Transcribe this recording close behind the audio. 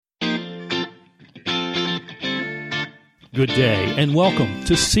Good day, and welcome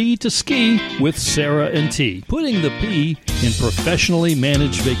to Sea to Ski with Sarah and T, putting the P in professionally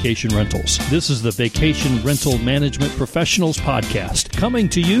managed vacation rentals. This is the Vacation Rental Management Professionals Podcast, coming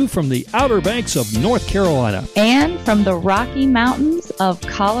to you from the Outer Banks of North Carolina. And from the Rocky Mountains of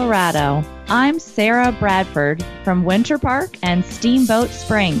Colorado. I'm Sarah Bradford from Winter Park and Steamboat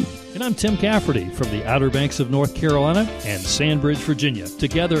Springs. And I'm Tim Cafferty from the Outer Banks of North Carolina and Sandbridge, Virginia.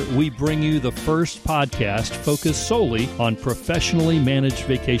 Together, we bring you the first podcast focused solely on professionally managed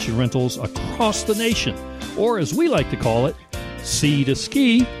vacation rentals across the nation, or as we like to call it, Sea to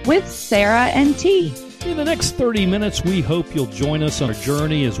Ski with Sarah and T. In the next 30 minutes, we hope you'll join us on a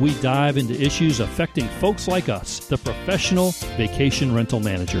journey as we dive into issues affecting folks like us, the professional vacation rental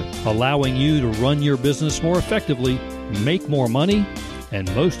manager, allowing you to run your business more effectively, make more money,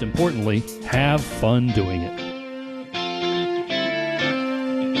 and most importantly, have fun doing it.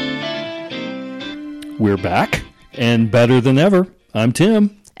 We're back, and better than ever. I'm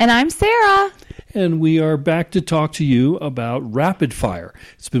Tim. And I'm Sarah. And we are back to talk to you about Rapid Fire.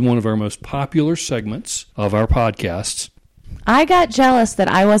 It's been one of our most popular segments of our podcasts. I got jealous that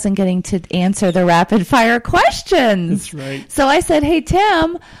I wasn't getting to answer the rapid fire questions. That's right. So I said, hey,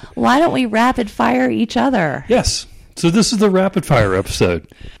 Tim, why don't we rapid fire each other? Yes. So this is the Rapid Fire episode.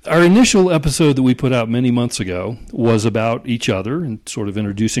 Our initial episode that we put out many months ago was about each other and sort of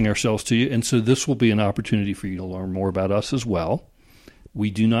introducing ourselves to you. And so this will be an opportunity for you to learn more about us as well. We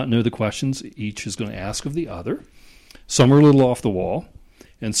do not know the questions each is going to ask of the other. Some are a little off the wall,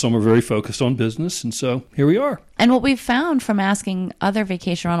 and some are very focused on business. And so here we are. And what we've found from asking other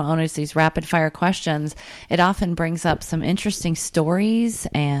vacation rental owners these rapid fire questions, it often brings up some interesting stories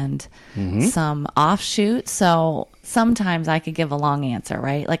and some offshoots. So sometimes I could give a long answer,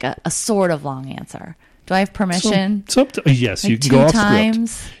 right? Like a sort of long answer. Do I have permission? Yes, like you can go off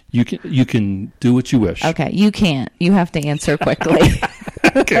times? Script. You can do what you wish. Okay, you can't. You have to answer quickly.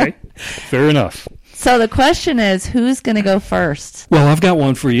 Okay, fair enough. So the question is, who's going to go first? Well, I've got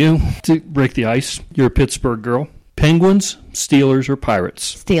one for you to break the ice. You're a Pittsburgh girl. Penguins, Steelers, or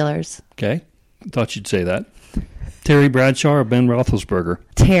Pirates? Steelers. Okay, thought you'd say that. Terry Bradshaw or Ben Roethlisberger?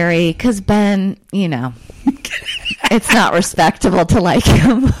 Terry, because Ben, it's not respectable to like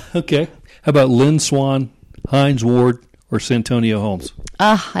him. Okay. How about Lynn Swann, Hines Ward, or Santonio Holmes?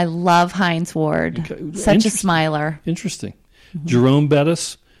 I love Hines Ward. Okay. Such a smiler. Interesting. Jerome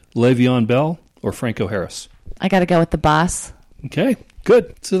Bettis, Le'Veon Bell, or Franco Harris? I got to go with the boss. Okay,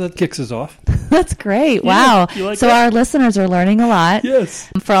 good. So that kicks us off. That's great. Yeah, wow. you like so that? Our listeners are learning a lot. Yes.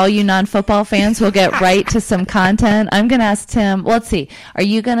 For all you non-football fans, we'll get right to some content. I'm going to ask Tim, let's see. Are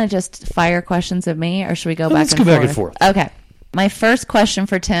you going to just fire questions at me, or should we go back and forth? Let's go back and forth. Okay. My first question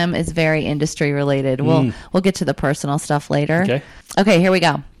for Tim is very industry related. We'll get to the personal stuff later. Okay, here we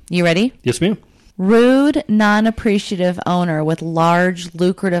go. You ready? Yes, ma'am. Rude, non-appreciative owner with large,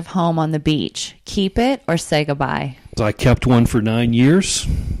 lucrative home on the beach. Keep it or say goodbye? I kept one for 9 years,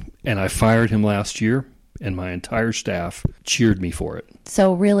 and I fired him last year, and my entire staff cheered me for it.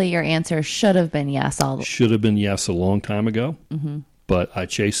 So really your answer should have been yes. Should have been yes a long time ago, but I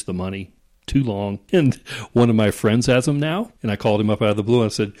chased the money too long. And one of my friends has him now, and I called him up out of the blue and I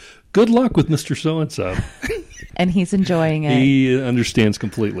said, good luck with Mr. So-and-so. And he's enjoying it. He understands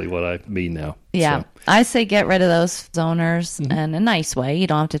completely what I mean now. Yeah. So. I say get rid of those owners in a nice way. You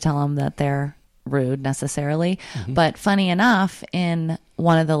don't have to tell them that they're rude necessarily. But funny enough, in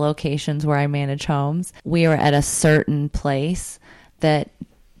one of the locations where I manage homes, we were at a certain place that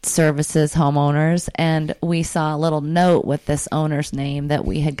services homeowners, and we saw a little note with this owner's name that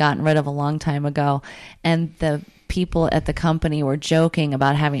we had gotten rid of a long time ago, and the people at the company were joking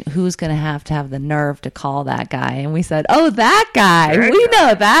about who's going to have the nerve to call that guy, and we said, oh, that guy,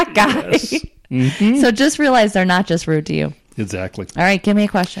 know that guy. Yes. So just realize they're not just rude to you. Exactly. All right, give me a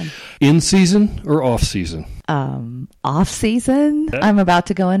question. In season or off season? Off season. I'm about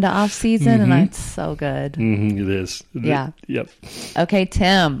to go into off season, and it's so good. It is. Yeah. Yep. Okay,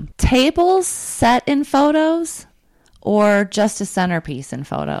 Tim. Tables set in photos or just a centerpiece in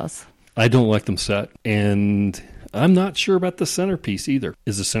photos? I don't like them set, and I'm not sure about the centerpiece either.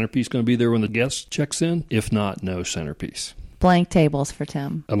 Is the centerpiece going to be there when the guest checks in? If not, no centerpiece. Blank tables for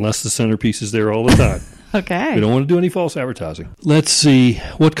Tim. Unless the centerpiece is there all the time. Okay. We don't want to do any false advertising. Let's see.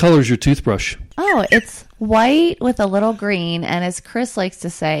 What color is your toothbrush? Oh, it's white with a little green, and as Chris likes to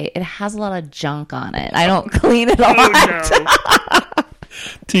say, it has a lot of junk on it. I don't clean it a lot. No.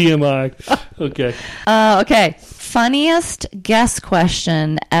 TMI. Okay. Okay. Funniest guest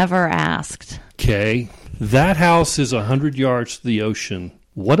question ever asked. Okay. That house is 100 yards to the ocean.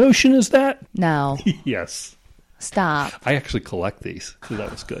 What ocean is that? No. Yes. Stop. I actually collect these, so that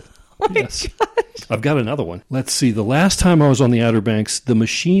was good. Yes. I've got another one. Let's see. The last time I was on the Outer Banks, the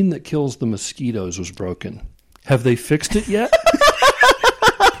machine that kills the mosquitoes was broken. Have they fixed it yet?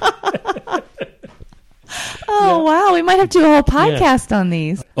 Oh, wow. We might have to do a whole podcast on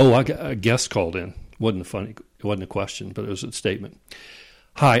these. Oh, a guest called in. It wasn't a question, but it was a statement.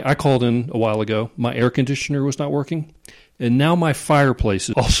 Hi, I called in a while ago. My air conditioner was not working, and now my fireplace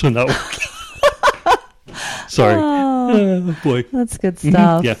is also not working. Sorry. Oh, boy. That's good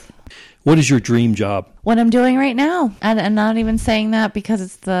stuff. Yeah. What is your dream job? What I'm doing right now. And I'm not even saying that because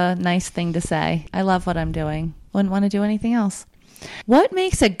it's the nice thing to say. I love what I'm doing. Wouldn't want to do anything else. What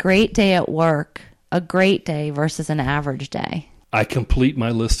makes a great day at work a great day versus an average day? I complete my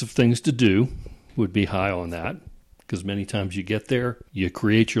list of things to do, would be high on that, because many times you get there, you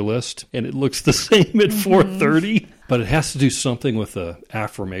create your list, and it looks the same at 4:30. But it has to do something with an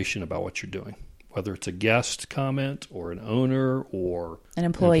affirmation about what you're doing, whether it's a guest comment or an owner or an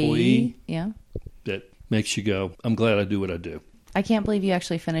employee. Yeah. That makes you go, I'm glad I do what I do. I can't believe you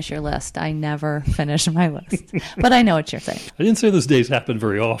actually finish your list. I never finish my list. But I know what you're saying. I didn't say those days happen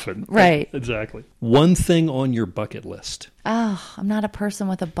very often. Right. Exactly. One thing on your bucket list. Oh, I'm not a person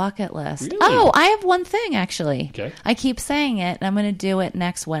with a bucket list. Really? Oh, I have one thing, actually. Okay. I keep saying it, and I'm going to do it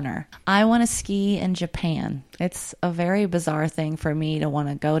next winter. I want to ski in Japan. It's a very bizarre thing for me to want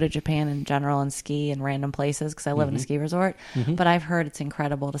to go to Japan in general and ski in random places because I live in a ski resort. But I've heard it's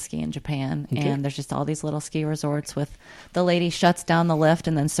incredible to ski in Japan. Okay. And there's just all these little ski resorts with the lady shuts down the lift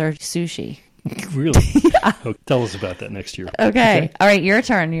and then serves sushi. Really? Yeah. Oh, tell us about that next year. Okay. All right, your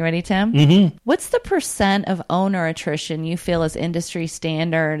turn. You ready, Tim? Mm-hmm. What's the % of owner attrition you feel is industry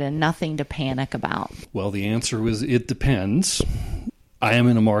standard and nothing to panic about? Well, the answer was it depends. I am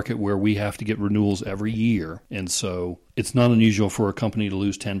in a market where we have to get renewals every year, and so it's not unusual for a company to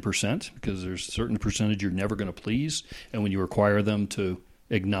lose 10% because there's a certain percentage you're never going to please, and when you require them to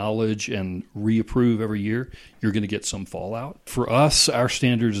acknowledge and reapprove every year, you're going to get some fallout. For us, our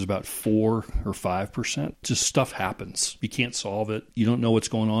standard is about 4 or 5%. Just stuff happens. You can't solve it. You don't know what's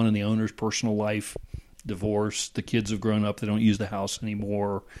going on in the owner's personal life, divorce, the kids have grown up, they don't use the house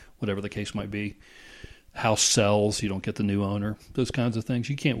anymore, whatever the case might be. House sells, you don't get the new owner, those kinds of things.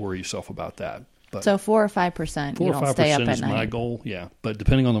 You can't worry yourself about that. But so 4 or 5%, you don't stay up at night. 4 or 5% is my goal, yeah. But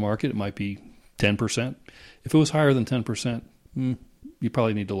depending on the market, it might be 10%. If it was higher than 10%, you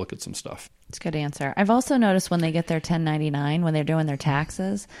probably need to look at some stuff. It's a good answer. I've also noticed when they get their 1099, when they're doing their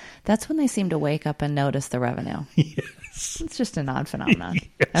taxes, that's when they seem to wake up and notice the revenue. Yes. It's just an odd phenomenon.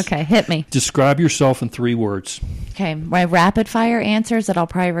 Yes. Okay, hit me. Describe yourself in 3 words. Okay, my rapid fire answers that I'll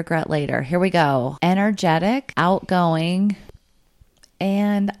probably regret later. Here we go. Energetic, outgoing,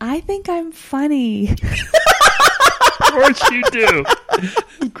 and I think I'm funny. Of course you do.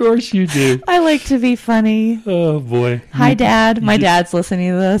 Of course you do. I like to be funny. Oh, boy. Hi, Dad. My dad's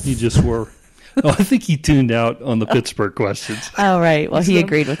listening to this. You just were. Oh, I think he tuned out on the Pittsburgh questions. Oh, right. Well, he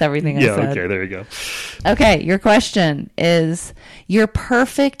agreed with everything I said. Yeah, okay. There you go. Okay, your question is, your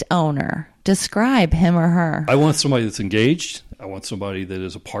perfect owner. Describe him or her. I want somebody that's engaged. I want somebody that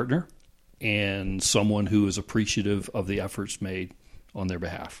is a partner and someone who is appreciative of the efforts made on their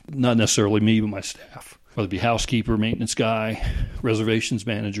behalf. Not necessarily me, but my staff. Whether it be housekeeper, maintenance guy, reservations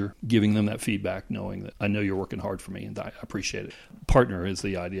manager, giving them that feedback, knowing that I know you're working hard for me and I appreciate it. Partner is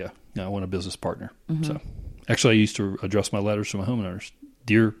the idea. I want a business partner. Mm-hmm. So, actually, I used to address my letters to my homeowners,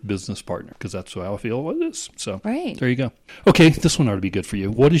 dear business partner, because that's how I feel it is. So, right. There you go. Okay, this one ought to be good for you.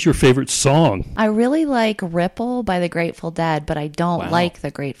 What is your favorite song? I really like Ripple by the Grateful Dead, but I don't like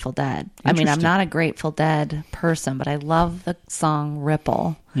the Grateful Dead. I mean, I'm not a Grateful Dead person, but I love the song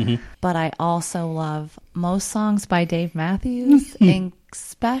Ripple. Mm-hmm. But I also love most songs by Dave Matthews, and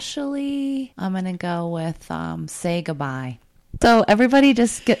especially I'm going to go with Say Goodbye. So everybody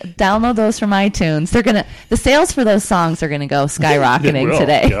just download those from iTunes. The sales for those songs are gonna go skyrocketing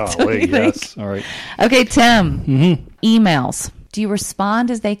today. Golly, yes. All right. Okay, Tim. Mm-hmm. Emails. Do you respond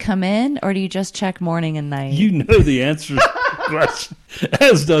as they come in, or do you just check morning and night? You know the answer to the question,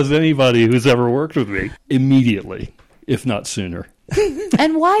 as does anybody who's ever worked with me. Immediately, if not sooner.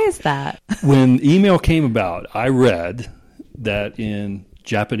 And why is that? When email came about, I read that in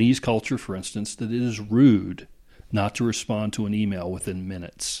Japanese culture, for instance, that it is rude not to respond to an email within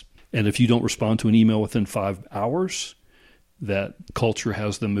minutes. And if you don't respond to an email within 5 hours, that culture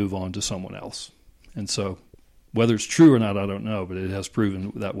has them move on to someone else. And so whether it's true or not, I don't know, but it has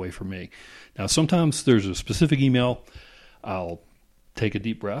proven that way for me. Now, sometimes there's a specific email, I'll take a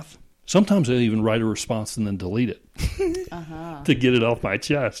deep breath. Sometimes I even write a response and then delete it to get it off my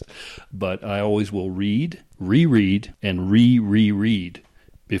chest. But I always will read, reread, and reread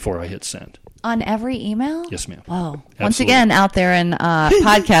before I hit send. On every email? Yes, ma'am. Whoa. Once Absolutely. again, out there in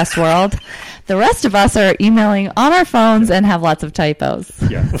podcast world, the rest of us are emailing on our phones and have lots of typos.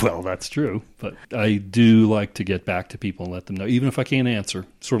 Yeah, well, that's true. But I do like to get back to people and let them know, even if I can't answer,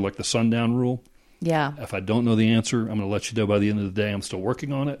 sort of like the sundown rule. Yeah. If I don't know the answer, I'm going to let you know by the end of the day I'm still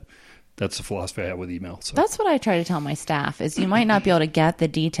working on it. That's the philosophy I have with email. So. That's what I try to tell my staff is you might not be able to get the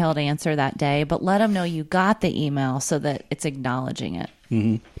detailed answer that day, but let them know you got the email so that it's acknowledging it.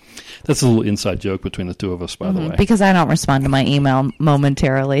 Mm-hmm. That's a little inside joke between the two of us, by the way. Because I don't respond to my email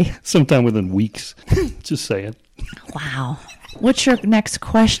momentarily. Sometime within weeks. Just saying. Wow. What's your next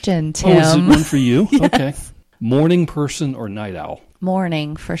question, Tim? Oh, is it one for you? Yes. Okay. Morning person or night owl?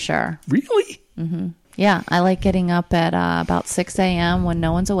 Morning, for sure. Really? Mm-hmm. Yeah, I like getting up at about 6 a.m. when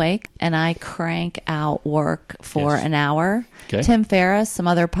no one's awake, and I crank out work for an hour. Okay. Tim Ferriss, some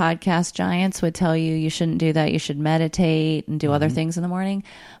other podcast giants would tell you shouldn't do that. You should meditate and do other things in the morning.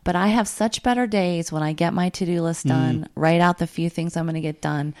 But I have such better days when I get my to-do list done, write out the few things I'm going to get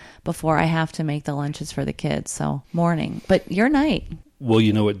done before I have to make the lunches for the kids. So morning. But your night. Well,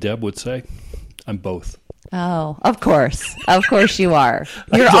 you know what Deb would say? I'm both. Oh, of course. Of course you are.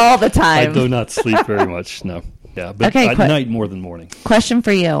 You're all the time. I do not sleep very much, no. Yeah, but Okay, at night more than morning. Question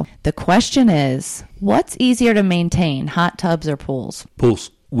for you. The question is, what's easier to maintain, hot tubs or pools?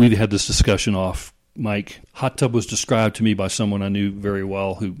 Pools. We've had this discussion off mic. Hot tub was described to me by someone I knew very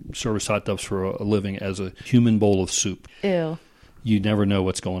well who serviced hot tubs for a living as a human bowl of soup. Ew. You never know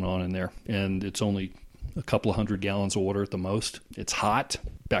what's going on in there, and it's only a couple of 100 gallons of water at the most. It's hot.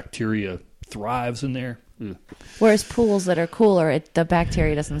 Bacteria thrives in there. Ugh. Whereas pools that are cooler, the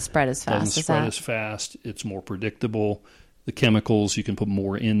bacteria doesn't spread as fast. Doesn't spread as fast. It's more predictable. The chemicals, you can put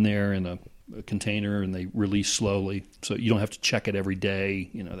more in there in a container, and they release slowly. So you don't have to check it every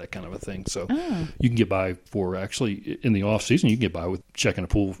day, that kind of a thing. So you can get by actually, in the off season, you can get by with checking a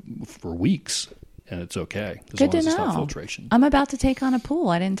pool for weeks, and it's okay. As Good long to as it's know. not filtration. I'm about to take on a pool.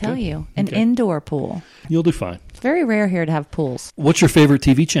 I didn't tell you. An Okay. indoor pool. You'll do fine. It's very rare here to have pools. What's your favorite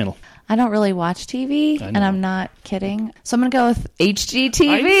TV channel? I don't really watch TV, I and know. I'm not kidding. So I'm going to go with HGTV.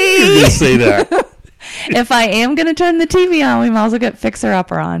 I knew you were going to say that. If I am going to turn the TV on, we might as well get Fixer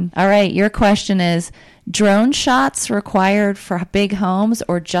Upper on. All right, your question is, drone shots required for big homes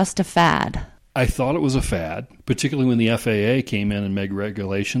or just a fad? I thought it was a fad, particularly when the FAA came in and made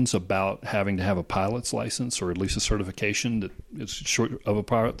regulations about having to have a pilot's license, or at least a certification that it's short of a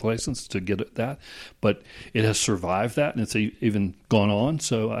pilot's license to get that. But it has survived that, and it's even gone on.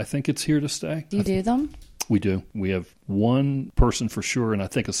 So I think it's here to stay. Do you do them? We do. We have one person for sure, and I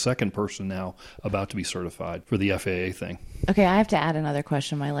think a second person now about to be certified for the FAA thing. Okay, I have to add another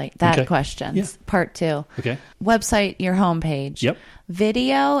question, that Okay. questions. Yeah. Part 2. Okay. Website, your homepage. Yep.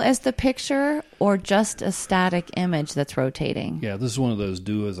 Video as the picture or just a static image that's rotating? Yeah, this is one of those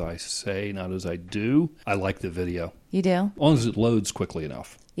do as I say, not as I do. I like the video. You do? As long as it loads quickly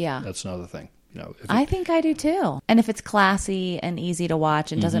enough. Yeah. That's another thing. If I think I do too. And if it's classy and easy to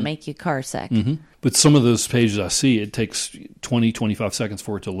watch and doesn't make you car sick. But some of those pages I see, it takes 20, 25 seconds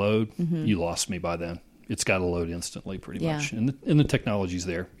for it to load. You lost me by then. It's got to load instantly pretty much. And the technology's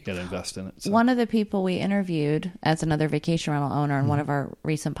there. You got to invest in it. So. One of the people we interviewed as another vacation rental owner in one of our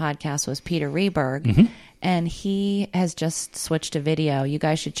recent podcasts was Peter Rehberg. And he has just switched to video. You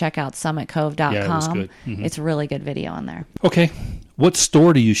guys should check out summitcove.com. Yeah, it was good. It's really good video on there. Okay. What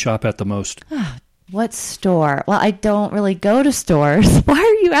store do you shop at the most? What store? Well, I don't really go to stores. Why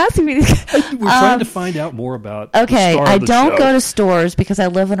are you asking me these? We're trying to find out more about Okay, the star I of the don't show. go to stores because I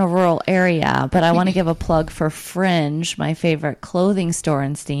live in a rural area, but I want to give a plug for Fringe, my favorite clothing store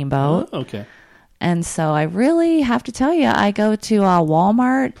in Steamboat. Oh, okay. And so I really have to tell you, I go to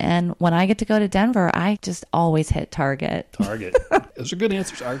Walmart, and when I get to go to Denver, I just always hit Target. Target. Those are good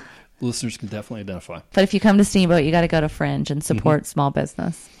answers. Our listeners can definitely identify. But if you come to Steamboat, you got to go to Fringe and support small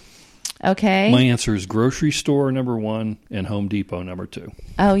business. Okay. My answer is grocery store number 1 and Home Depot number 2.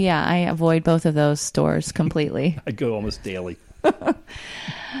 Oh, yeah. I avoid both of those stores completely. I go almost daily.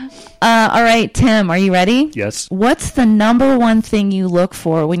 All right, Tim, are you ready? Yes. What's the number one thing you look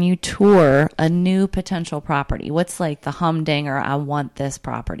for when you tour a new potential property? What's like the humdinger, I want this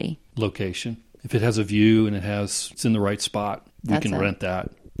property? Location. If it has a view and it's in the right spot, we That's can it. rent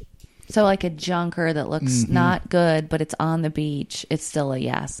that. So like a junker that looks not good, but it's on the beach, it's still a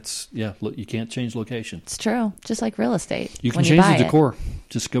yes. You can't change location. It's true. Just like real estate. You can when change buy the it. decor.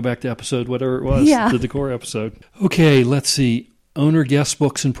 Just go back to episode, whatever it was, Yeah. the decor episode. Okay, let's see. Owner guest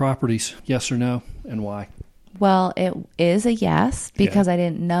books and properties, yes or no, and why? Well, it is a yes because I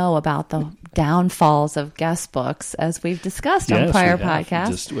didn't know about the downfalls of guest books, as we've discussed on Yes, prior we have. podcasts.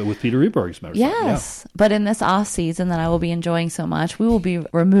 Just with Peter Reberg, as a matter of fact. Yes, but in this off season that I will be enjoying so much, we will be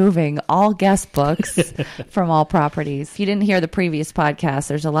removing all guest books from all properties. If you didn't hear the previous podcast,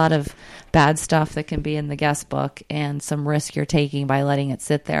 there's a lot of bad stuff that can be in the guest book and some risk you're taking by letting it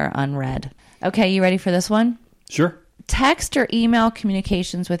sit there unread. Okay, you ready for this one? Sure. Text or email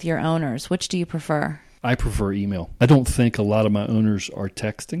communications with your owners. Which do you prefer? I prefer email. I don't think a lot of my owners are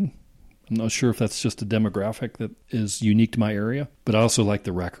texting. I'm not sure if that's just a demographic that is unique to my area, but I also like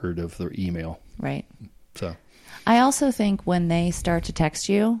the record of their email. Right. So I also think when they start to text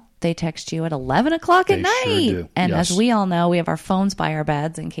you, they text you at 11 o'clock at They night. sure do. And Yes. as we all know, we have our phones by our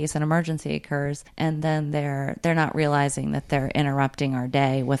beds in case an emergency occurs. And then they're not realizing that they're interrupting our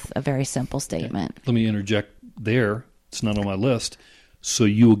day with a very simple statement. let me interject there. It's not on my list. So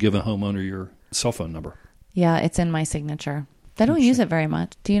you will give a homeowner your cell phone number. Yeah, it's in my signature. They don't use it very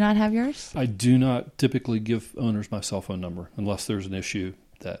much. Do you not have yours? I do not typically give owners my cell phone number unless there's an issue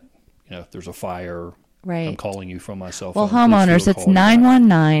that, if there's a fire, Right. I'm calling you from my cell Well, phone. Please homeowners, feel it's to call you back.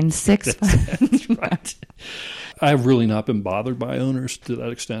 919-65. That's right. I've really not been bothered by owners to that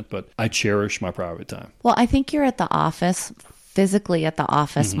extent, but I cherish my private time. Well, I think you're at the office, physically at the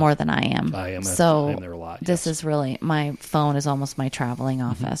office more than I am. I am. So I am there a lot. this yes. is really, my phone is almost my traveling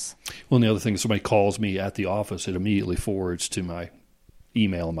office. Well, and the other thing is somebody calls me at the office, it immediately forwards to my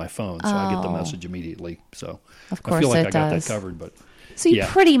email and my phone, so I get the message immediately. So Of I course feel like it I got does. that covered, but So you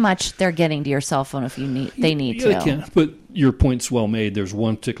Yeah. pretty much, they're getting to your cell phone if they need to. They can. But your point's well made. There's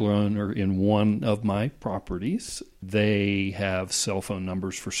one particular owner in one of my properties. They have cell phone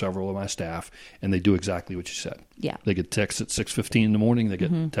numbers for several of my staff, and they do exactly what you said. Yeah. They get texts at 6:15 in the morning. They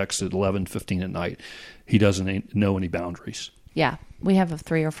get texts at 11:15 at night. He doesn't know any boundaries. Yeah. We have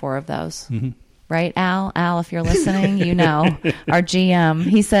 3 or 4 of those. Right, Al? Al, if you're listening, you know, our GM.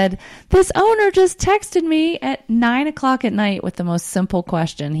 He said, this owner just texted me at 9 o'clock at night with the most simple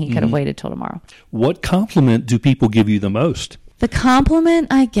question. He could have waited till tomorrow. What compliment do people give you the most? The compliment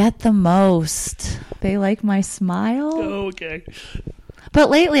I get the most. They like my smile. Oh, okay. But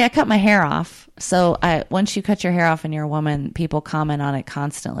lately I cut my hair off. So once you cut your hair off and you're a woman, people comment on it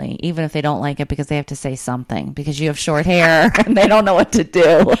constantly, even if they don't like it because they have to say something because you have short hair and they don't know what to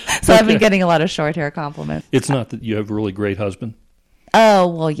do. So I've been getting a lot of short hair compliments. It's not that you have a really great husband. Oh,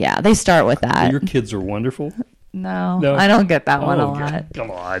 well, yeah, they start with that. Your kids are wonderful. No, No? I don't get that one a Okay. lot. Come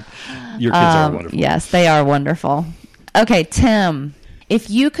on. Your kids are wonderful. Yes, they are wonderful. Okay, Tim, if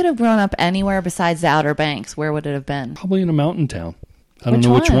you could have grown up anywhere besides the Outer Banks, where would it have been? Probably in a mountain town. I don't Which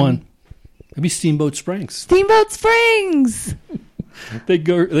know which one? one. Maybe Steamboat Springs. Steamboat Springs. They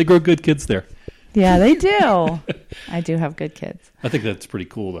grow good kids there. Yeah, they do. I do have good kids. I think that's pretty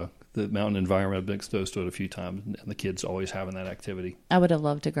cool, though. The mountain environment, I've been exposed to it a few times, and the kids always having that activity. I would have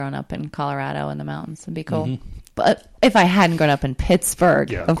loved to grown up in Colorado in the mountains. It'd be cool. But if I hadn't grown up in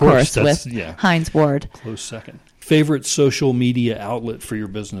Pittsburgh, Yeah, of course, that's- with yeah. Heinz Ward. Close second. Favorite social media outlet for your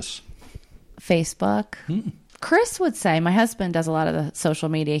business? Facebook. Chris would say, my husband does a lot of the social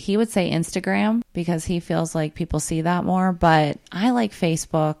media. He would say Instagram because he feels like people see that more. But I like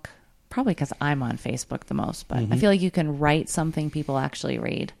Facebook, probably because I'm on Facebook the most. But I feel like you can write something people actually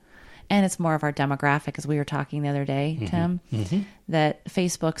read. And it's more of our demographic, as we were talking the other day, Tim, that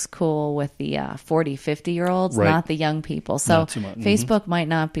Facebook's cool with the 40, 50-year-olds, Right. not the young people. So Not too much. Facebook might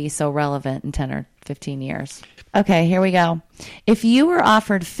not be so relevant in 10 or 15 years. Okay, here we go. If you were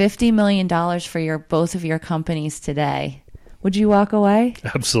offered $50 million for both of your companies today, would you walk away?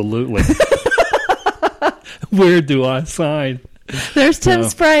 Absolutely. Where do I sign? There's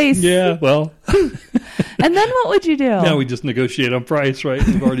Tim's price. Yeah, well, And then what would you do? now we just negotiate on price, right?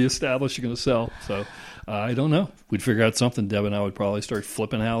 We've already established you're going to sell. So I don't know. We'd figure out something. Deb and I would probably start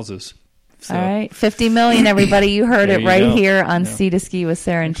flipping houses. So, All right, $50 million, everybody. You heard There it you right go. here on Yeah. Sea to Ski with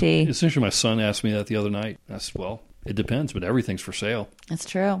Sarah and Chi. Essentially, my son asked me that the other night. I said, well, it depends, but everything's for sale. That's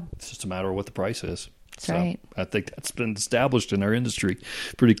true. It's just a matter of what the price is. That's right. I think that's been established in our industry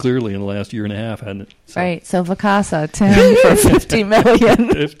pretty clearly in the last year and a half, hasn't it? So, Right. So Vacasa, Tim, for $50 million.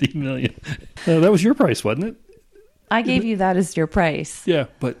 $50 million. That was your price, wasn't it? I gave you that as your price. Yeah,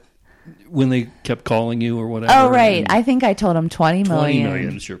 but when they kept calling you or whatever. Oh, right. and I think I told him $20 $20 million.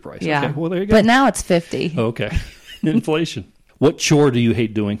 million is your price. Yeah. Okay, well, there you go. But now it's 50. Okay. Inflation. What chore do you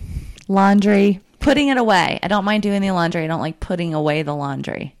hate doing? Laundry. Putting it away. I don't mind doing the laundry. I don't like putting away the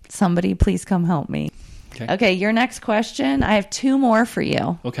laundry. Somebody please come help me. Okay, your next question. I have 2 more for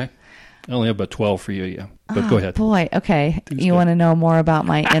you. Okay. I only have about 12 for you, yeah. But go ahead. Boy, okay. Dude's You good. want to know more about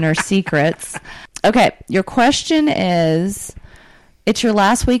my inner secrets. Okay, your question is, it's your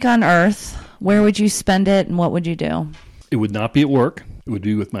last week on Earth. Where would you spend it and what would you do? It would not be at work. It would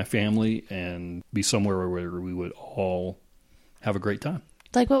be with my family and be somewhere where we would all have a great time.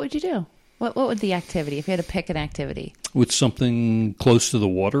 Like, what would you do? What would the activity, if you had to pick an activity? With something close to the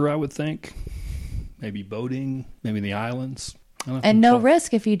water, I would think. Maybe boating, maybe in the islands. And no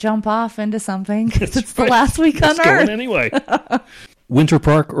risk if you jump off into something, because it's right. the last week on It's going Earth. anyway. Winter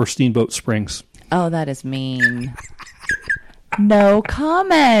Park or Steamboat Springs? Oh, that is mean. No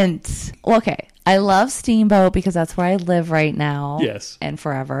comment. Well, okay. I love Steamboat because that's where I live right now. Yes. And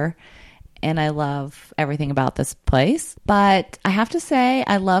forever. And I love everything about this place. But I have to say,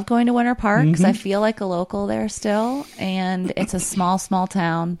 I love going to Winter Park because I feel like a local there still. And it's a small, small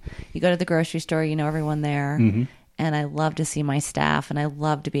town. You go to the grocery store, you know everyone there. And I love to see my staff. And I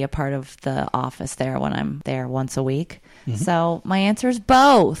love to be a part of the office there when I'm there once a week. So my answer is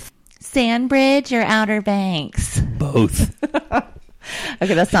both. Sandbridge or Outer Banks? Both.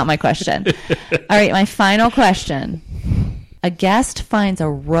 Okay, that's not my question. All right, my final question. A guest finds a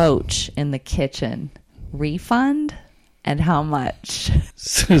roach in the kitchen. Refund? And how much?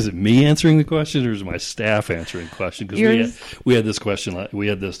 So is it me answering the question, or is it my staff answering the question? Because we had this question. We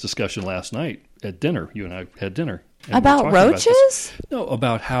had this discussion last night at dinner. You and I had dinner and About we were talking roaches? No,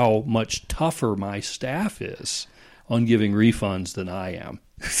 about how much tougher my staff is on giving refunds than I am.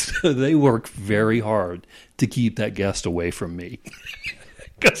 So they work very hard to keep that guest away from me.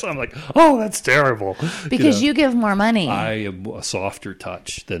 Because I'm like, oh, that's terrible. Because you give more money. I am a softer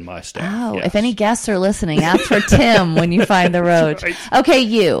touch than my staff. Oh, yes. if any guests are listening, ask for Tim when you find the roach. Right. Okay,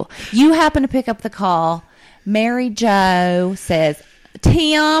 you happen to pick up the call. Mary Jo says,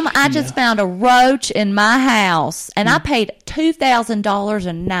 Tim, I just found a roach in my house, and I paid $2,000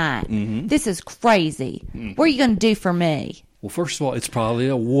 a night. This is crazy. What are you going to do for me? Well, first of all, it's probably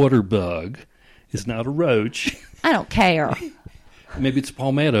a water bug. It's not a roach. I don't care. Maybe it's a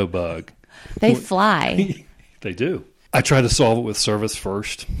palmetto bug. They fly. They do. I try to solve it with service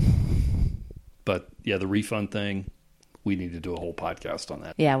first. But, yeah, the refund thing, we need to do a whole podcast on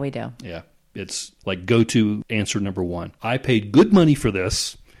that. Yeah, we do. Yeah. It's like go-to answer number one. I paid good money for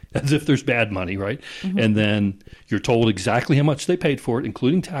this, as if there's bad money, right? And then you're told exactly how much they paid for it,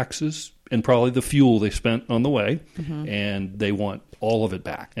 including taxes and probably the fuel they spent on the way. And they want all of it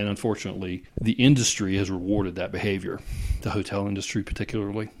back. And unfortunately, the industry has rewarded that behavior. The hotel industry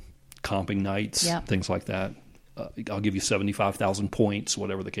particularly, comping nights, things like that. I'll give you 75,000 points,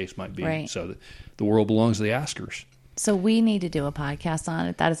 whatever the case might be. Right. So the world belongs to the askers. So we need to do a podcast on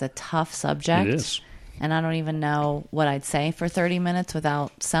it. That is a tough subject. It is. And I don't even know what I'd say for 30 minutes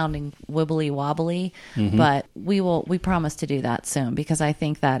without sounding wibbly wobbly. But we promise to do that soon because I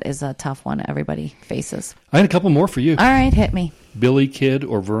think that is a tough one everybody faces. I had a couple more for you. All right, hit me. Billy Kidd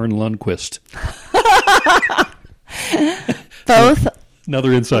or Vern Lundquist? Both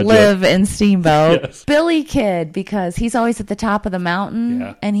Another inside live joke. in Steamboat. Yes. Billy Kidd, because he's always at the top of the mountain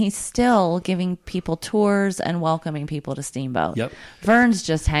Yeah. and he's still giving people tours and welcoming people to Steamboat. Yep. Vern's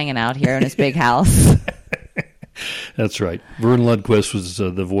just hanging out here in his big house. That's right. Vern Lundquist was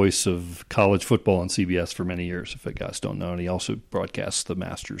the voice of college football on CBS for many years, if you guys don't know. And he also broadcasts the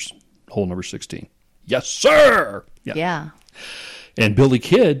Masters, hole number 16. Yes, sir! Yeah. And Billy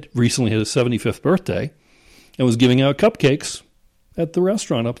Kidd recently had his 75th birthday and was giving out cupcakes at the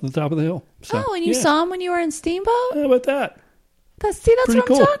restaurant up at the top of the hill. So, Oh, and you saw him when you were in Steamboat? How about that? That's Pretty what I'm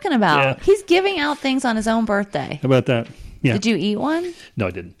cool. talking about. Yeah. He's giving out things on his own birthday. How about that? Yeah. Did you eat one? No,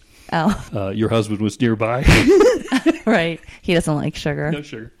 I didn't. Oh, Your husband was nearby. right. He doesn't like sugar. No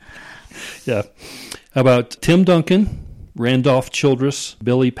sugar. Yeah. How about Tim Duncan, Randolph Childress,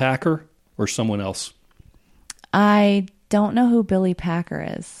 Billy Packer, or someone else? I don't know who Billy Packer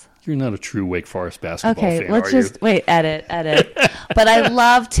is. You're not a true Wake Forest basketball Okay, fan, let's are just wait. Edit. But I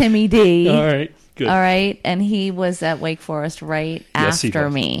love Timmy D. you? All right. Good. All right, and he was at Wake Forest right Yes, he after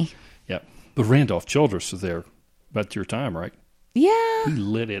was. me. Yeah. But Randolph Childress was there about your time, right? Yeah, He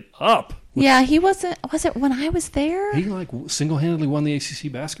lit it up. yeah. He wasn't. Was it when I was there? He single-handedly won the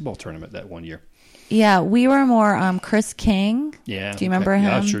ACC basketball tournament that one year. Yeah, we were more Chris King. Yeah. Do you remember okay.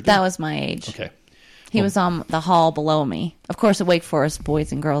 him? Yeah, I sure do. That was my age. Okay. He was on the hall below me. Of course, at Wake Forest,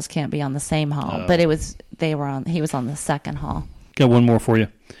 boys and girls can't be on the same hall, but he was on the second hall. Got one more for you.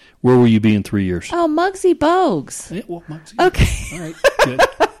 Where will you be in 3 years? Oh, Muggsy Bogues. Yeah, well, Muggsy. Okay. All right. Good.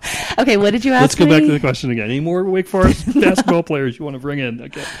 Okay, what did you ask Let's go me? back to the question again. Any more Wake Forest basketball players you want to bring in?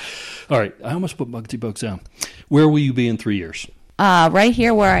 Okay. All right. I almost put Muggsy Bogues down. Where will you be in 3 years? Right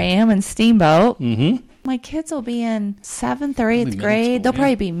here where I am in Steamboat. Mm-hmm. My kids will be in 7th or 8th middle grade. school, They'll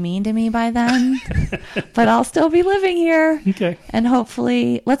probably be mean to me by then, but I'll still be living here. Okay. And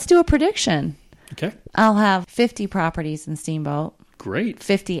hopefully, let's do a prediction. Okay. I'll have 50 properties in Steamboat. Great.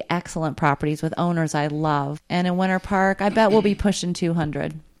 50 excellent properties with owners I love. And in Winter Park, I bet we'll be pushing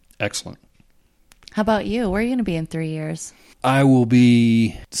 200. Excellent. How about you? Where are you going to be in 3 years? I will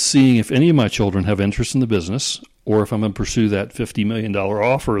be seeing if any of my children have interest in the business or if I'm going to pursue that $50 million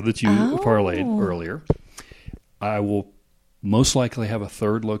offer that you parlayed earlier. I will most likely have a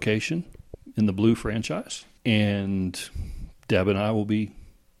third location in the Blue franchise, and Deb and I will be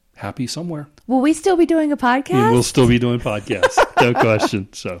happy somewhere. Will we still be doing a podcast? And we'll still be doing podcasts. No question.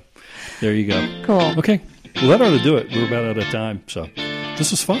 So there you go. Cool. Okay. Well, that ought to do it. We're about out of time. So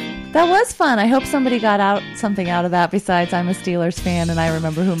this was fun. That was fun. I hope somebody got something out of that besides I'm a Steelers fan and I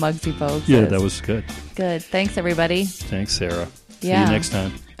remember who Muggsy Bogues is. That was good. Good. Thanks, everybody. Thanks, Sarah. See Yeah. you next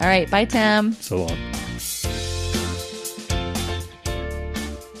time. All right. Bye, Tim. So long.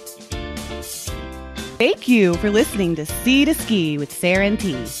 Thank you for listening to Sea to Ski with Sarah and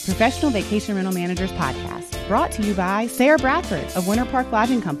T, Professional Vacation Rental Managers Podcast, brought to you by Sarah Bradford of Winter Park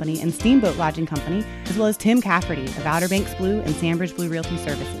Lodging Company and Steamboat Lodging Company, as well as Tim Cafferty of Outer Banks Blue and Sandbridge Blue Realty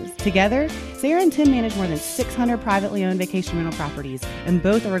Services. Together, Sarah and Tim manage more than 600 privately owned vacation rental properties, and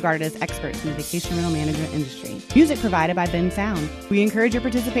both are regarded as experts in the vacation rental management industry. Music provided by Ben Sound. We encourage your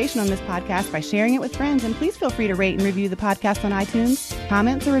participation on this podcast by sharing it with friends, and please feel free to rate and review the podcast on iTunes.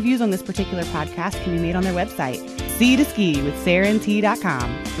 Comments or reviews on this particular podcast can be made on their website, Sea to Ski with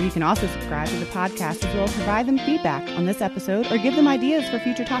SarahandT.com, where you can also subscribe to the podcast as well as provide them feedback on this episode or give them ideas for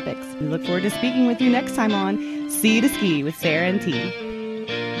future topics. We look forward to speaking with you next time on Sea to Ski with Sarah and T.